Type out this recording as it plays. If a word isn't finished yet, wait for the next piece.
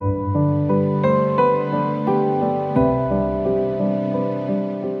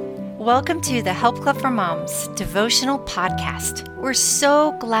Welcome to the Help Club for Moms devotional podcast. We're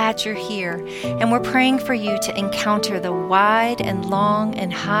so glad you're here, and we're praying for you to encounter the wide and long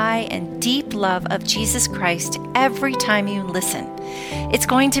and high and deep love of Jesus Christ every time you listen. It's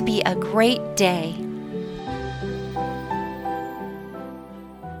going to be a great day.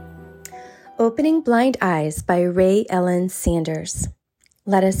 Opening Blind Eyes by Ray Ellen Sanders.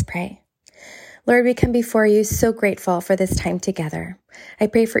 Let us pray. Lord, we come before you so grateful for this time together. I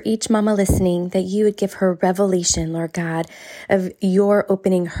pray for each mama listening that you would give her revelation, Lord God, of your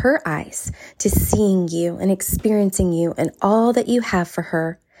opening her eyes to seeing you and experiencing you and all that you have for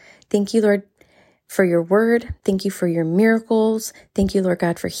her. Thank you, Lord, for your word. Thank you for your miracles. Thank you, Lord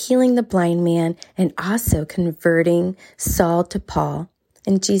God, for healing the blind man and also converting Saul to Paul.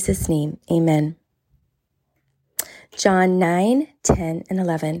 In Jesus' name, amen. John 9, 10, and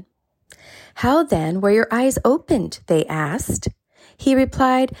 11. How then were your eyes opened? They asked. He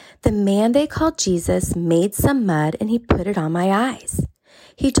replied, the man they called Jesus made some mud and he put it on my eyes.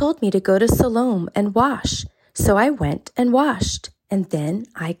 He told me to go to Siloam and wash. So I went and washed, and then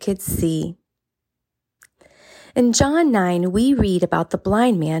I could see. In John 9, we read about the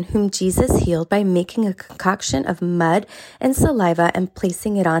blind man whom Jesus healed by making a concoction of mud and saliva and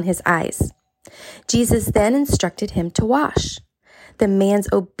placing it on his eyes. Jesus then instructed him to wash. The man's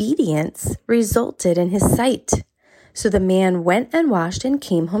obedience resulted in his sight. So the man went and washed and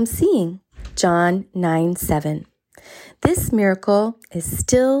came home seeing. John 9:7. This miracle is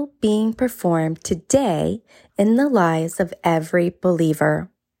still being performed today in the lives of every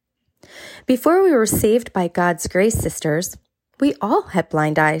believer. Before we were saved by God's grace, sisters, we all had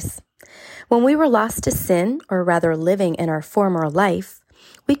blind eyes. When we were lost to sin, or rather living in our former life,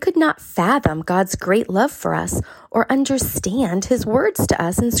 we could not fathom God's great love for us or understand his words to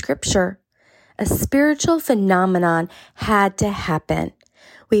us in Scripture. A spiritual phenomenon had to happen.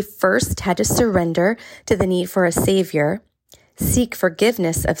 We first had to surrender to the need for a Savior, seek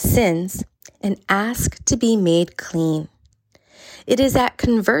forgiveness of sins, and ask to be made clean. It is at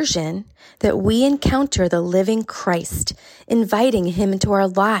conversion that we encounter the living Christ, inviting him into our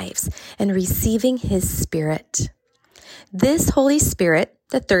lives and receiving his Spirit. This Holy Spirit,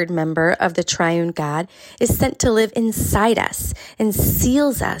 the third member of the triune God, is sent to live inside us and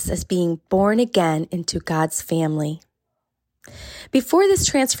seals us as being born again into God's family. Before this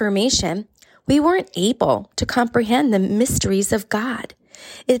transformation, we weren't able to comprehend the mysteries of God.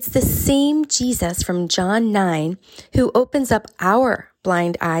 It's the same Jesus from John 9 who opens up our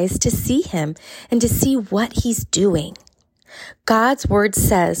blind eyes to see him and to see what he's doing. God's word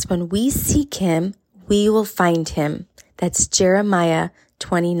says when we seek him, we will find him. That's Jeremiah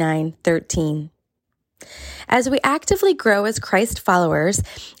 29:13. As we actively grow as Christ followers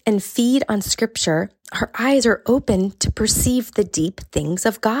and feed on Scripture, our eyes are open to perceive the deep things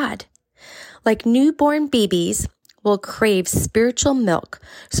of God. Like newborn babies, we'll crave spiritual milk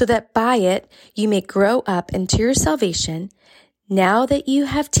so that by it you may grow up into your salvation now that you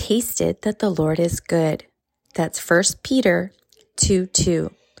have tasted that the Lord is good. That's 1 Peter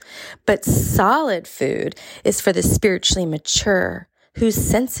 2:2. But solid food is for the spiritually mature, whose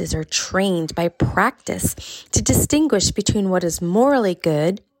senses are trained by practice to distinguish between what is morally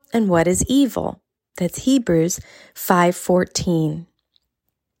good and what is evil. That's Hebrews 5:14.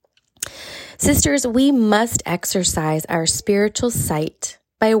 Sisters, we must exercise our spiritual sight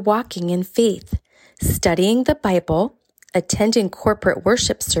by walking in faith, studying the Bible, attending corporate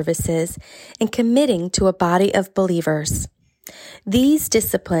worship services, and committing to a body of believers. These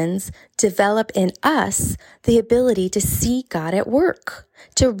disciplines develop in us the ability to see God at work,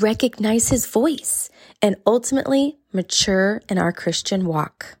 to recognize his voice, and ultimately mature in our Christian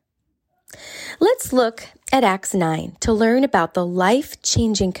walk. Let's look at Acts 9 to learn about the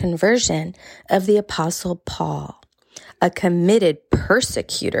life-changing conversion of the Apostle Paul, a committed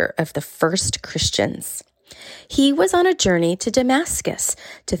persecutor of the first Christians. He was on a journey to Damascus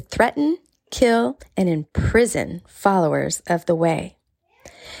to threaten, kill, and imprison followers of the way.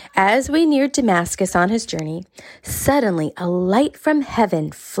 As we neared Damascus on his journey, suddenly a light from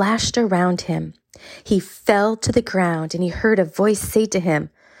heaven flashed around him. He fell to the ground and he heard a voice say to him,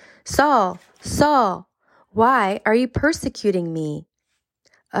 Saul, Saul, why are you persecuting me?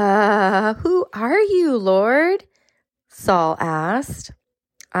 Who are you, Lord? Saul asked.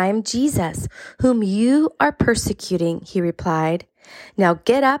 I'm Jesus, whom you are persecuting, he replied. Now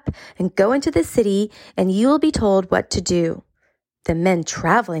get up and go into the city, and you will be told what to do. The men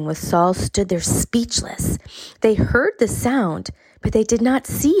traveling with Saul stood there speechless. They heard the sound, but they did not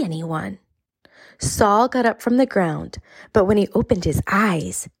see anyone. Saul got up from the ground, but when he opened his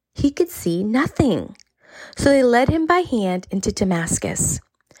eyes, he could see nothing. So they led him by hand into Damascus.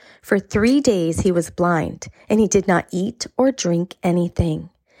 For 3 days he was blind, and he did not eat or drink anything.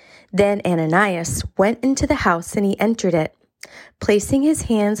 Then Ananias went into the house, and he entered it. Placing his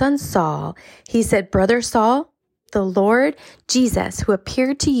hands on Saul, he said, "Brother Saul, the Lord Jesus, who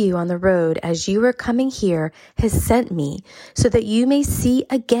appeared to you on the road as you were coming here, has sent me so that you may see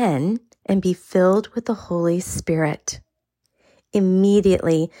again and be filled with the Holy Spirit."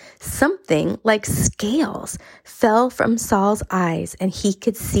 Immediately, something like scales fell from Saul's eyes, and he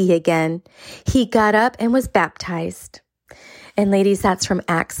could see again. He got up and was baptized. And ladies, that's from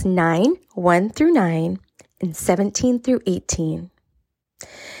Acts 9, 1-9, and 17-18.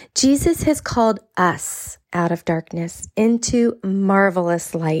 Jesus has called us out of darkness into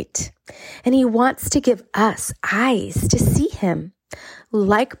marvelous light, and he wants to give us eyes to see him.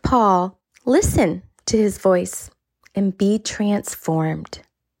 Like Paul, listen to his voice and be transformed.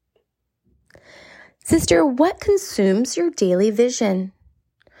 Sister, what consumes your daily vision?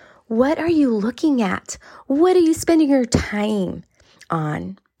 What are you looking at? What are you spending your time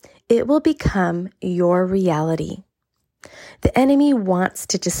on? It will become your reality. The enemy wants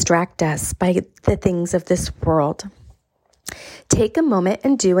to distract us by the things of this world. Take a moment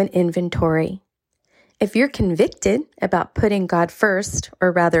and do an inventory. If you're convicted about putting God first,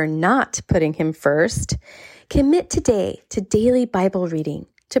 or rather not putting him first, commit today to daily Bible reading,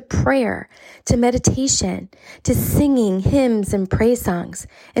 to prayer, to meditation, to singing hymns and praise songs,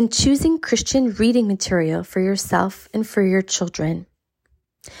 and choosing Christian reading material for yourself and for your children.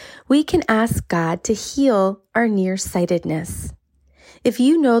 We can ask God to heal our nearsightedness. If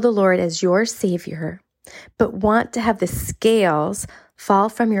you know the Lord as your Savior, but want to have the scales fall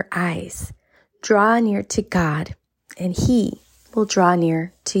from your eyes, draw near to God, and he will draw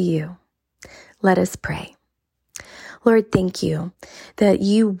near to you. Let us pray. Lord, thank you that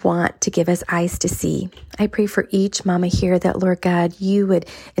you want to give us eyes to see. I pray for each mama here that, Lord God, you would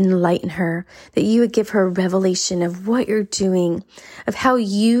enlighten her, that you would give her revelation of what you're doing, of how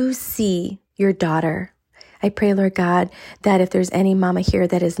you see your daughter. I pray, Lord God, that if there's any mama here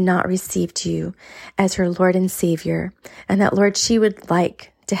that has not received you as her Lord and Savior, and that, Lord, she would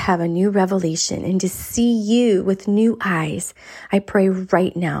like to have a new revelation and to see you with new eyes, I pray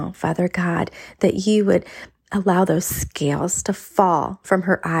right now, Father God, that you would allow those scales to fall from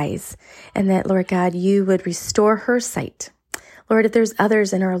her eyes, and that, Lord God, you would restore her sight. Lord, if there's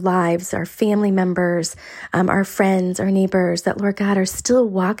others in our lives, our family members, our friends, our neighbors, that, Lord God, are still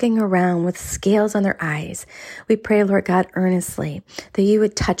walking around with scales on their eyes, we pray, Lord God, earnestly that you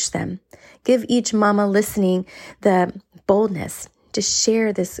would touch them. Give each mama listening the boldness to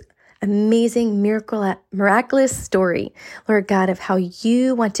share this amazing miraculous story, Lord God, of how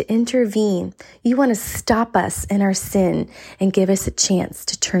you want to intervene. You want to stop us in our sin and give us a chance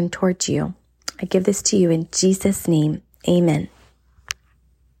to turn towards you. I give this to you in Jesus' name. Amen.